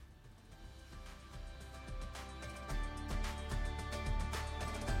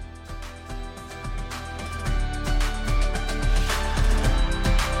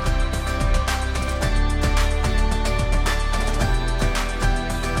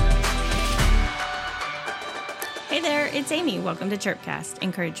it's Amy. Welcome to Chirpcast,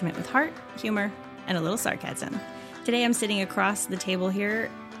 encouragement with heart, humor, and a little sarcasm. Today I'm sitting across the table here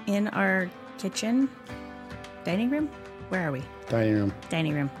in our kitchen, dining room? Where are we? Dining room.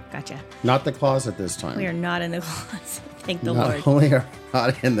 Dining room, gotcha. Not the closet this time. We are not in the closet, thank the Not Lord. only are we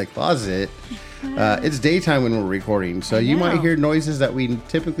not in the closet, it's daytime when we're recording, so you might hear noises that we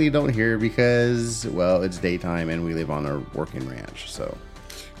typically don't hear because, well, it's daytime and we live on a working ranch,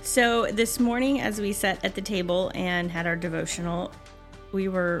 So this morning, as we sat at the table and had our devotional, we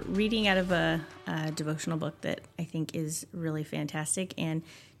were reading out of a devotional book that I think is really fantastic. And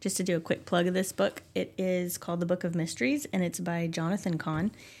just to do a quick plug of this book, it is called The Book of Mysteries, and it's by Jonathan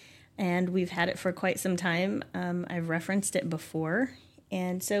Cahn. And we've had it for quite some time. I've referenced it before.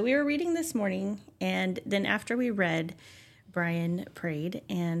 And so we were reading this morning, and then after we read, Brian prayed.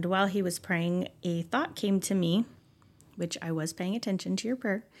 And while he was praying, a thought came to me, which I was paying attention to your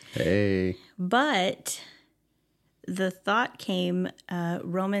prayer. Hey. But the thought came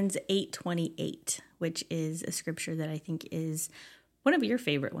Romans 8:28, which is a scripture that I think is one of your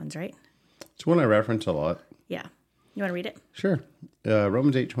favorite ones, right? It's one I reference a lot. Yeah. You want to read it? Sure.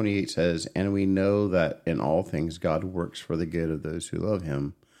 Romans 8:28 says, "And we know that in all things God works for the good of those who love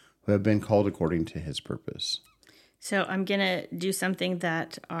him, who have been called according to his purpose." So I'm going to do something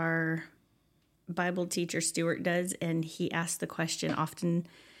that our Bible teacher Stuart does, and he asks the question often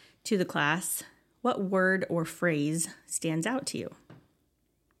to the class, what word or phrase stands out to you?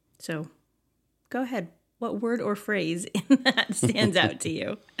 So go ahead. What word or phrase in that stands out to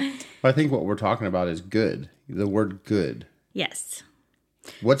you? I think what we're talking about is good. The word good. Yes.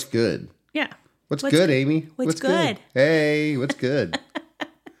 What's good? Yeah. What's good, Amy? What's good? Hey, what's good?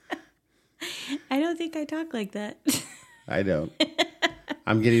 I don't think I talk like that. I don't.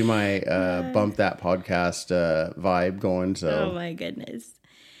 I'm getting my Bump That Podcast vibe going. So. Oh, my goodness.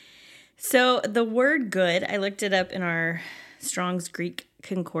 So the word good, I looked it up in our Strong's Greek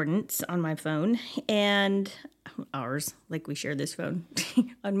Concordance on my phone, and ours, like we share this phone,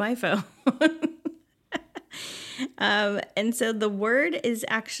 on my phone. And so the word is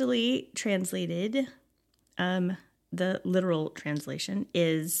actually translated, the literal translation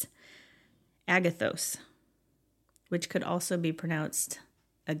is agathos, which could also be pronounced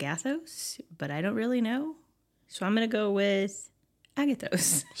agathos, but I don't really know. So I'm going to go with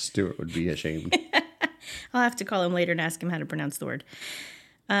agathos. Stuart would be ashamed. I'll have to call him later and ask him how to pronounce the word.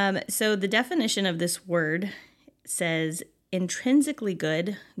 So the definition of this word says intrinsically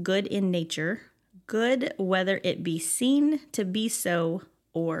good, good in nature, good whether it be seen to be so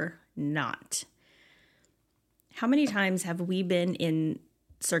or not. How many times have we been in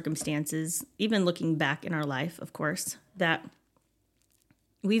circumstances, even looking back in our life, of course, that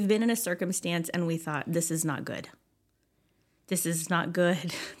we've been in a circumstance and we thought, this is not good. This is not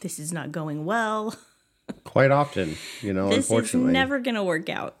good. This is not going well. Quite often, unfortunately. This is never going to work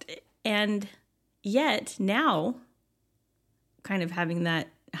out. And yet now, kind of having that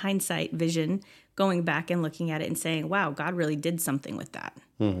hindsight vision, going back and looking at it and saying, wow, God really did something with that.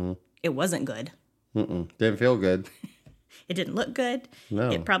 Mm-hmm. It wasn't good. Didn't feel good. It didn't look good. No.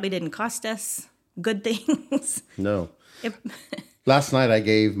 It probably didn't cost us good things. No. Last night I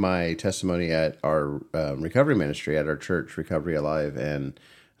gave my testimony at our recovery ministry at our church, Recovery Alive, and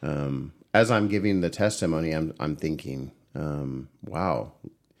as I'm giving the testimony, I'm thinking, wow,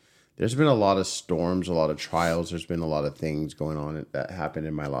 there's been a lot of storms, a lot of trials. There's been a lot of things going on that happened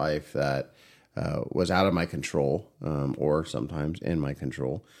in my life that was out of my control, or sometimes in my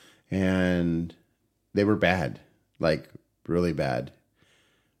control, and they were bad, like really bad.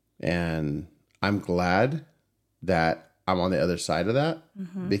 And I'm glad that I'm on the other side of that,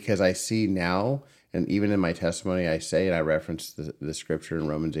 because I see now, and even in my testimony, I say, and I reference the scripture in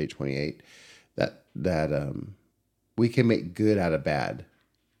Romans 8:28, that we can make good out of bad,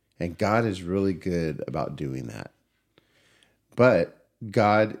 and God is really good about doing that. But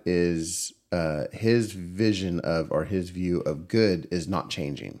God is his vision of, or his view of good is not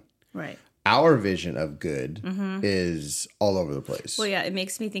changing. Right. Our vision of good is all over the place. Well, yeah, it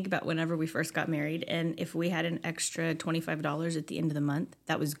makes me think about whenever we first got married, and if we had an extra $25 at the end of the month,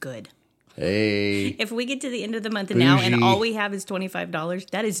 that was good. Hey. If we get to the end of the month now and all we have is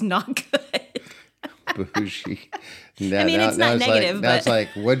 $25, that is not good. Bougie. I mean, it's not negative, but it's like,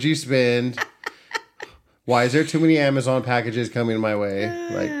 what'd you spend? Why is there too many Amazon packages coming my way?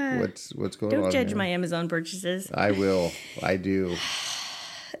 Like, what's going on? Don't judge here? my Amazon purchases. I will. I do.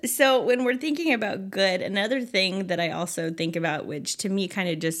 So when we're thinking about good, another thing that I also think about, which to me kind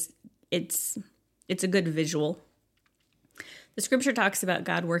of just, it's a good visual. The scripture talks about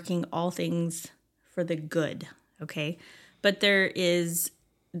God working all things for the good, okay? But there is,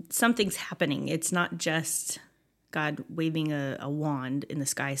 something's happening. It's not just God waving a wand in the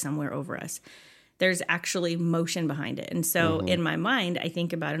sky somewhere over us. There's actually motion behind it. And so in my mind, I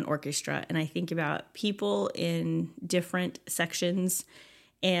think about an orchestra, and I think about people in different sections.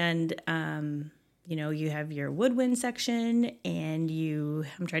 And, you have your woodwind section, and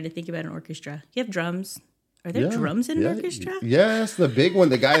I'm trying to think about an orchestra. You have drums. Are there drums in an orchestra? Yes, the big one.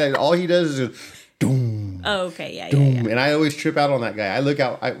 The guy that all he does is just, doom. Oh, okay. Yeah, doom. yeah. And I always trip out on that guy. I look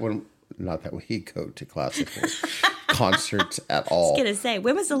out, not that we go to classical concerts at all. I was going to say,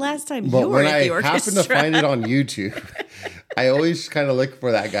 when was the last time you were at the orchestra? But when I happen to find it on YouTube, I always kind of look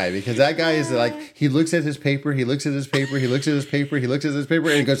for that guy, because that guy is like, he looks at his paper, he looks at his paper, he looks at his paper, he looks at his paper,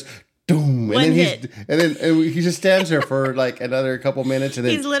 and he goes, doom. One hit. And he just stands there for like another couple minutes. And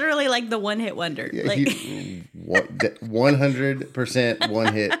then he's literally like the one hit wonder. Yeah, 100%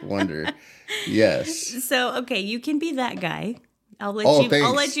 one hit wonder. Yes. So, okay, you can be that guy. I'll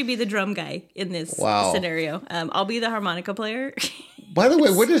let you be the drum guy in this scenario. I'll be the harmonica player. By the way,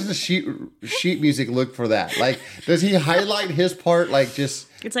 what does the sheet music look for that? Like, does he highlight his part like just?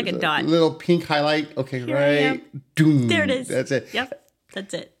 It's like a dot, little pink highlight. Okay, here right. Doom. There it is. That's it. Yep,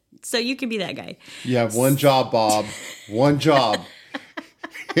 that's it. So you can be that guy. You have one job, Bob. One job.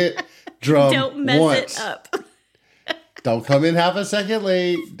 Hit drum. Don't mess once. it up. Don't come in half a second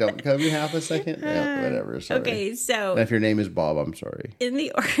late. Don't come in half a second. Yeah, whatever. Sorry. Okay, so and if your name is Bob, I'm sorry. In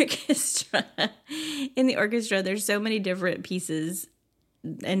the orchestra, there's so many different pieces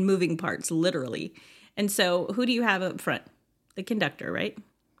and moving parts, literally. And so, who do you have up front? The conductor, right?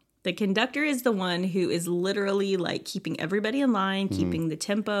 The conductor is the one who is literally like keeping everybody in line, keeping the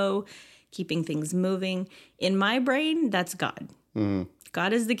tempo, keeping things moving. In my brain, that's God.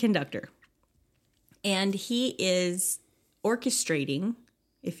 God is the conductor, and He is orchestrating,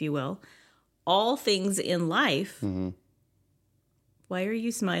 if you will, all things in life. Why are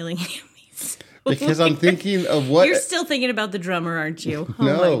you smiling at me? Because I'm thinking of what... You're still thinking about the drummer, aren't you?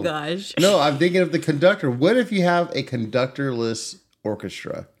 Oh my gosh. No, I'm thinking of the conductor. What if you have a conductorless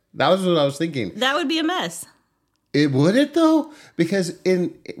orchestra? That was what I was thinking. That would be a mess. It would it though? Because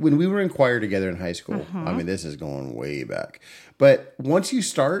when we were in choir together in high school, I mean, this is going way back. But once you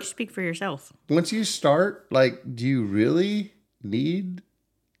start... Speak for yourself. Once you start, like, do you really need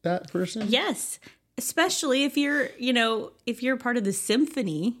that person? Yes. Especially if you're part of the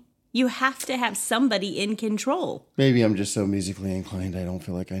symphony, you have to have somebody in control. Maybe I'm just so musically inclined, I don't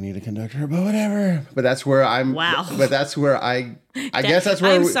feel like I need a conductor, but whatever. But that's where I'm... Wow. But that's where I guess that's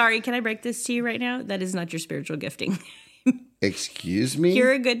where... I'm sorry, can I break this to you right now? That is not your spiritual gifting. Excuse me?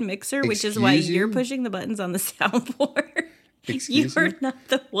 You're a good mixer, which is why you're pushing the buttons on the soundboard. You're not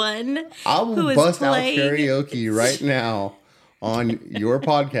the one I will bust out karaoke right now on your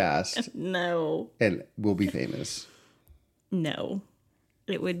podcast. No. And we'll be famous. No.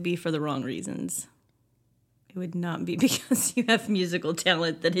 It would be for the wrong reasons. It would not be because you have musical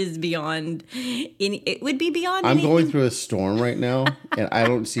talent that is beyond any... It would be beyond I'm anything. going through a storm right now, and I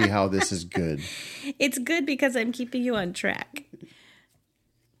don't see how this is good. It's good because I'm keeping you on track.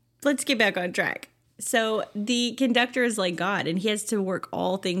 Let's get back on track. So the conductor is like God, and he has to work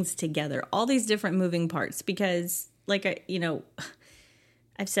all things together, all these different moving parts, because I've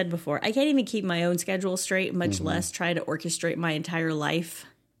said before, I can't even keep my own schedule straight, much less try to orchestrate my entire life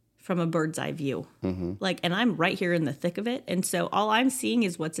from a bird's eye view. And I'm right here in the thick of it. And so all I'm seeing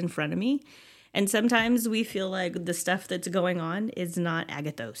is what's in front of me. And sometimes we feel like the stuff that's going on is not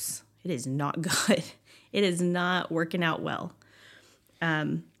agathos. It is not good. It is not working out well.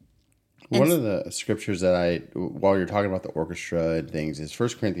 One of the scriptures that while you're talking about the orchestra and things, is 1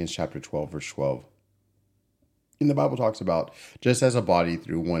 Corinthians chapter 12, verse 12. And the Bible talks about, just as a body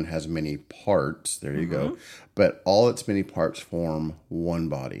through one has many parts, there you go, but all its many parts form one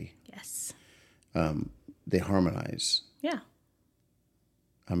body. Yes. They harmonize. Yeah.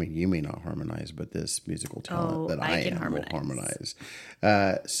 I mean, you may not harmonize, but this musical talent that I am will harmonize.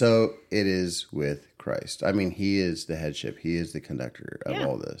 So it is with Christ. I mean, He is the headship. He is the conductor of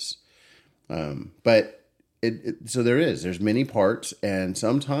all this. But so there's many parts, and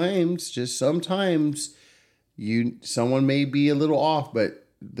sometimes someone may be a little off, but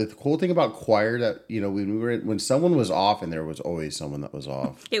the cool thing about choir that, when someone was off, and there was always someone that was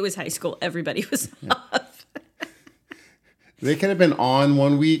off. It was high school. Everybody was off. They could have been on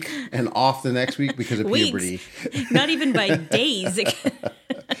one week and off the next week because of puberty. Not even by days.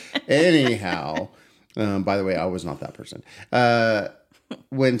 Anyhow, by the way, I was not that person.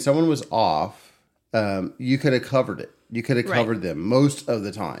 When someone was off, you could have covered it. You could have covered them most of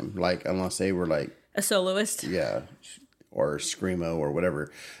the time, unless they were a soloist. Yeah, or screamo or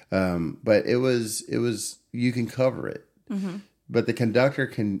whatever. But it was you can cover it. But the conductor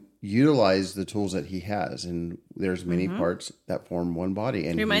can utilize the tools that he has, and there's many parts that form one body.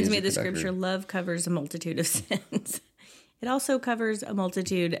 And it reminds me of the scripture, love covers a multitude of sins. It also covers a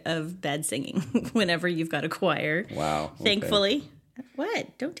multitude of bad singing whenever you've got a choir. Wow. Okay. Thankfully.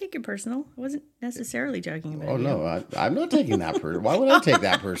 What? Don't take it personal. I wasn't necessarily joking about it. Oh, no. I'm not taking that personal. Why would I take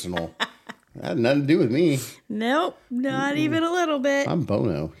that personal? That had nothing to do with me. Nope. Not even a little bit. I'm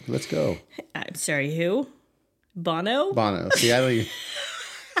Bono. Let's go. I'm sorry, who? Bono? Bono. See, I don't even...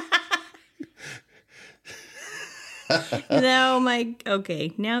 No,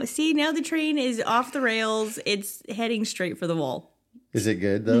 okay. Now the train is off the rails. It's heading straight for the wall. Is it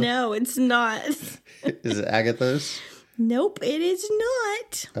good, though? No, it's not. Is it Agathos? Nope, it is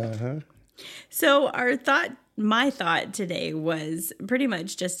not. Uh-huh. So my thought today was pretty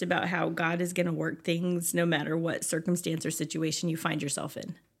much just about how God is going to work things no matter what circumstance or situation you find yourself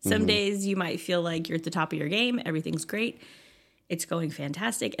in. Some days you might feel like you're at the top of your game. Everything's great. It's going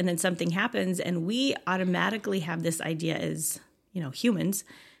fantastic. And then something happens and we automatically have this idea as, humans.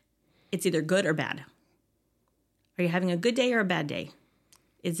 It's either good or bad. Are you having a good day or a bad day?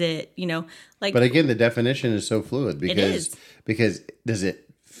 Is it, But again, the definition is so fluid because does it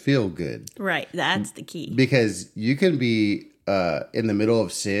feel good? Right. That's the key. Because you can be in the middle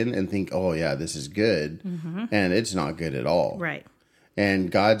of sin and think, oh, yeah, this is good. And it's not good at all. Right.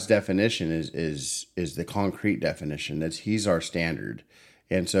 And God's definition is the concrete definition. He's our standard.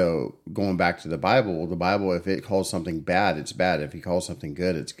 And so going back to the Bible, if it calls something bad, it's bad. If he calls something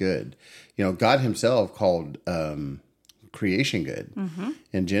good, it's good. God himself called creation good.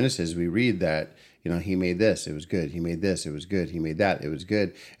 In Genesis, we read that, he made this, it was good. He made this, it was good. He made that, it was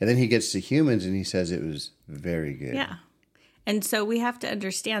good. And then he gets to humans and he says it was very good. Yeah. And so we have to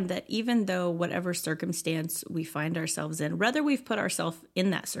understand that even though whatever circumstance we find ourselves in, whether we've put ourselves in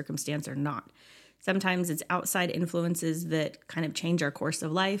that circumstance or not, sometimes it's outside influences that kind of change our course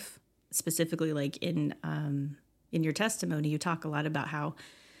of life. Specifically, like in your testimony, you talk a lot about how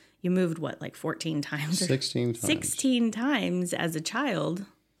you moved, 14 times? 16 times. 16 times as a child.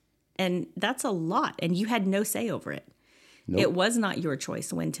 And that's a lot. And you had no say over it. Nope. It was not your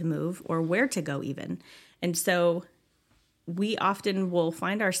choice when to move or where to go even. And so we often will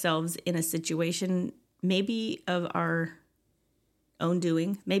find ourselves in a situation maybe of our own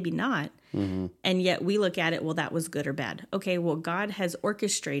doing, maybe not. And yet we look at it, well, that was good or bad. Okay, well, God has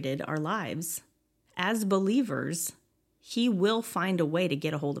orchestrated our lives as believers. He will find a way to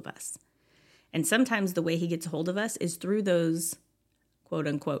get a hold of us. And sometimes the way he gets a hold of us is through those quote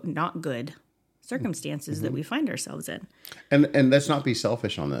unquote not good circumstances that we find ourselves in. And let's not be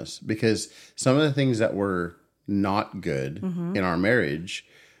selfish on this, because some of the things that were not good in our marriage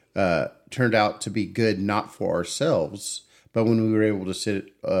turned out to be good not for ourselves, but when we were able to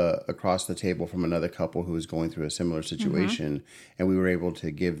sit across the table from another couple who was going through a similar situation, and we were able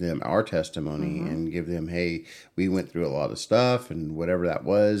to give them our testimony and give them, hey, we went through a lot of stuff and whatever that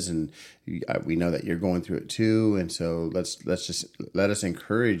was, and we know that you're going through it too, and so let us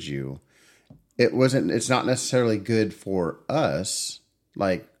encourage you. It's not necessarily good for us,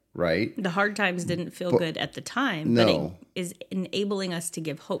 right? The hard times didn't feel good at the time, but it is enabling us to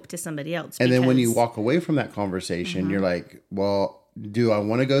give hope to somebody else. And then when you walk away from that conversation, you're like, well, do I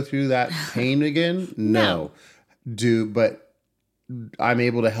want to go through that pain again? No. But I'm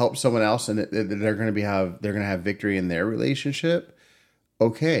able to help someone else and they're going to have victory in their relationship.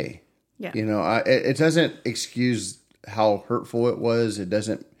 Okay. Yeah. It doesn't excuse how hurtful it was. It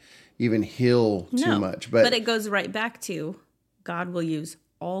doesn't even heal too much. But it goes right back to God will use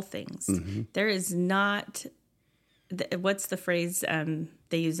all things. There is not, what's the phrase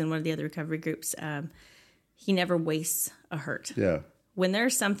they use in one of the other recovery groups? He never wastes a hurt. Yeah. When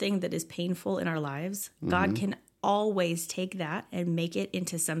there's something that is painful in our lives, God can always take that and make it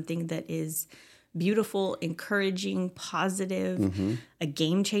into something that is beautiful, encouraging, positive, a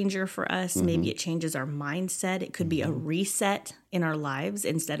game changer for us. Maybe it changes our mindset. It could be a reset in our lives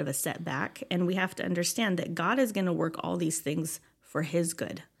instead of a setback. And we have to understand that God is going to work all these things for his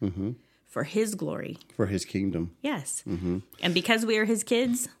good, for his glory. For his kingdom. Yes. And because we are his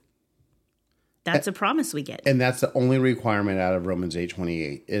kids, that's a promise we get. And that's the only requirement out of Romans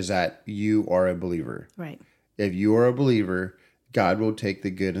 8:28 is that you are a believer. Right. If you are a believer, God will take the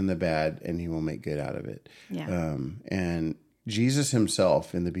good and the bad and he will make good out of it. Yeah. And Jesus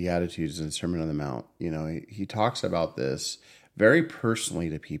himself in the Beatitudes and Sermon on the Mount, he talks about this very personally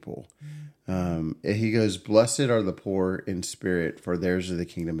to people. He goes, "Blessed are the poor in spirit, for theirs is the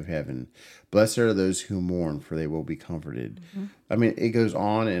kingdom of heaven. Blessed are those who mourn, for they will be comforted." I mean, it goes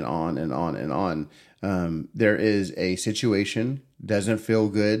on and on and on and on. There is a situation, doesn't feel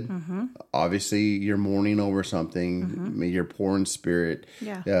good. Obviously, you're mourning over something. You're poor in spirit.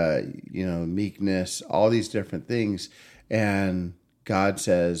 Meekness, all these different things. And God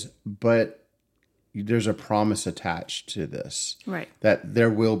says, but there's a promise attached to this, right? That there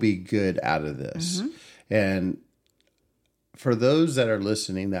will be good out of this. And for those that are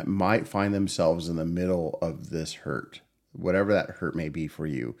listening that might find themselves in the middle of this hurt, whatever that hurt may be for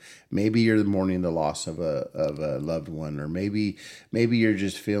you, maybe you're mourning the loss of a loved one, or maybe you're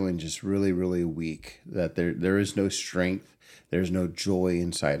just feeling just really, really weak, that there is no strength, there's no joy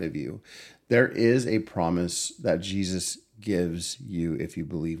inside of you. There is a promise that Jesus gives you if you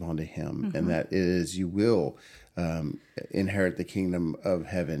believe onto him, and that is you will inherit the kingdom of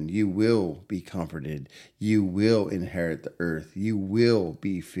heaven. You will be comforted. You will inherit the earth. You will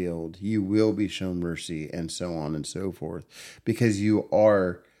be filled. You will be shown mercy, and so on and so forth, because you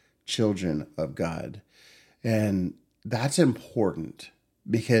are children of God. And that's important,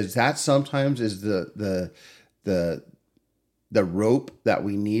 because that sometimes is the rope that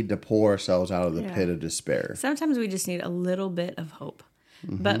we need to pull ourselves out of the pit of despair. Sometimes we just need a little bit of hope.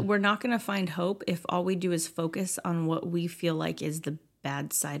 But we're not going to find hope if all we do is focus on what we feel like is the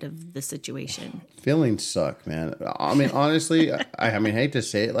bad side of the situation. Feelings suck, man. I mean, honestly, I hate to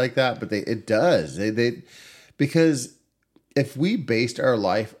say it like that, but it does. Because if we based our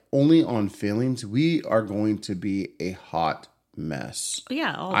life only on feelings, we are going to be a hot mess.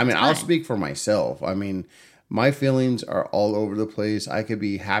 Yeah, I'll speak for myself. I mean, my feelings are all over the place. I could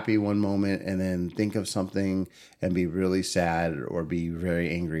be happy one moment and then think of something and be really sad, or be very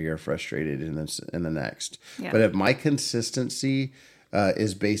angry or frustrated in the next. Yeah. But if my consistency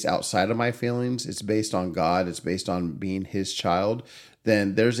is based outside of my feelings, it's based on God, it's based on being his child,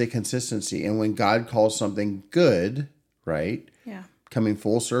 then there's a consistency. And when God calls something good, right? Yeah. Coming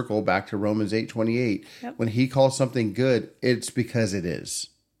full circle back to Romans 8:28, when he calls something good, it's because it is.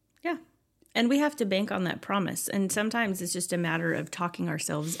 And we have to bank on that promise. And sometimes it's just a matter of talking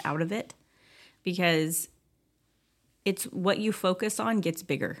ourselves out of it, because it's what you focus on gets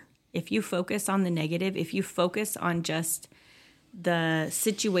bigger. If you focus on the negative, if you focus on just the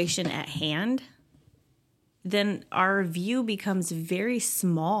situation at hand, then our view becomes very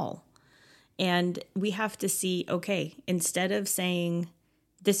small. And we have to see, okay, instead of saying,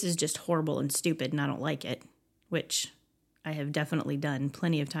 this is just horrible and stupid and I don't like it, which I have definitely done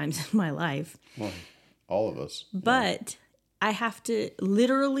plenty of times in my life. Well, all of us. But I have to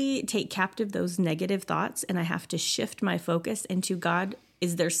literally take captive those negative thoughts, and I have to shift my focus into, God,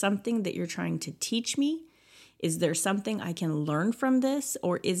 is there something that you're trying to teach me? Is there something I can learn from this?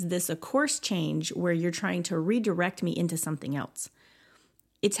 Or is this a course change where you're trying to redirect me into something else?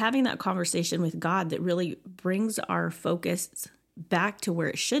 It's having that conversation with God that really brings our focus back to where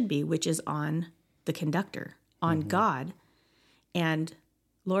it should be, which is on the conductor, on God. And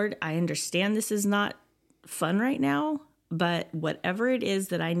Lord, I understand this is not fun right now, but whatever it is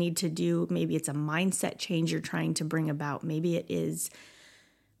that I need to do, maybe it's a mindset change you're trying to bring about. Maybe it is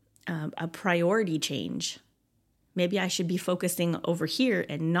a priority change. Maybe I should be focusing over here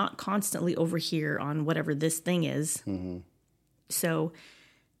and not constantly over here on whatever this thing is. So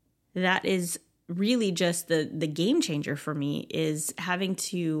that is really just the game changer for me, is having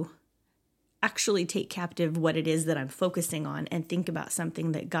to actually take captive what it is that I'm focusing on and think about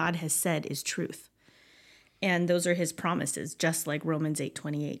something that God has said is truth. And those are his promises, just like Romans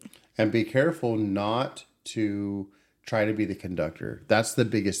 8:28. And be careful not to try to be the conductor. That's the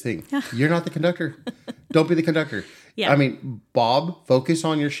biggest thing. You're not the conductor. Don't be the conductor. Yeah. I mean, Bob, focus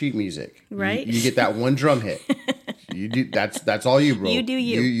on your sheet music. Right. You get that one drum hit. You do. That's all you, bro. You do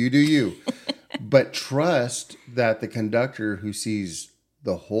you. You do you. But trust that the conductor who sees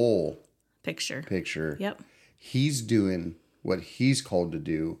the whole picture. Yep. He's doing what he's called to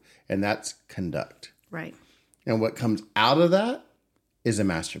do, and that's conduct. Right. And what comes out of that is a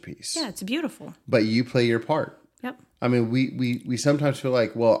masterpiece. Yeah, it's beautiful. But you play your part. Yep. I mean, we sometimes feel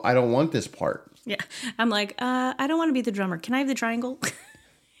like, well, I don't want this part. Yeah. I'm like, I don't want to be the drummer. Can I have the triangle?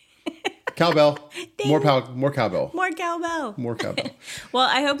 Cowbell. More cowbell. More cowbell. More cowbell. Well,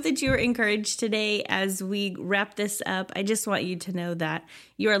 I hope that you were encouraged today as we wrap this up. I just want you to know that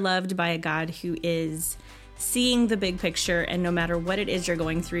you are loved by a God who is seeing the big picture, and no matter what it is you're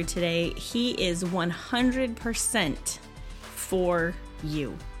going through today, he is 100% for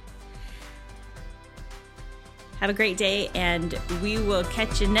you. Have a great day, and we will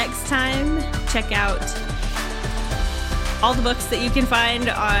catch you next time. Check out all the books that you can find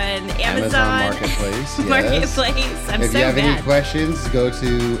on Amazon Marketplace. Yes. Marketplace. I'm if so you have bad. any questions, go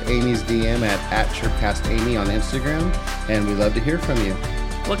to Amy's DM at @ChirpcastAmy on Instagram, and we love to hear from you.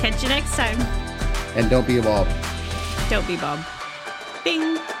 We'll catch you next time. And don't be a Bob. Don't be Bob.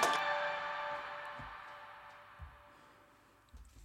 Bing.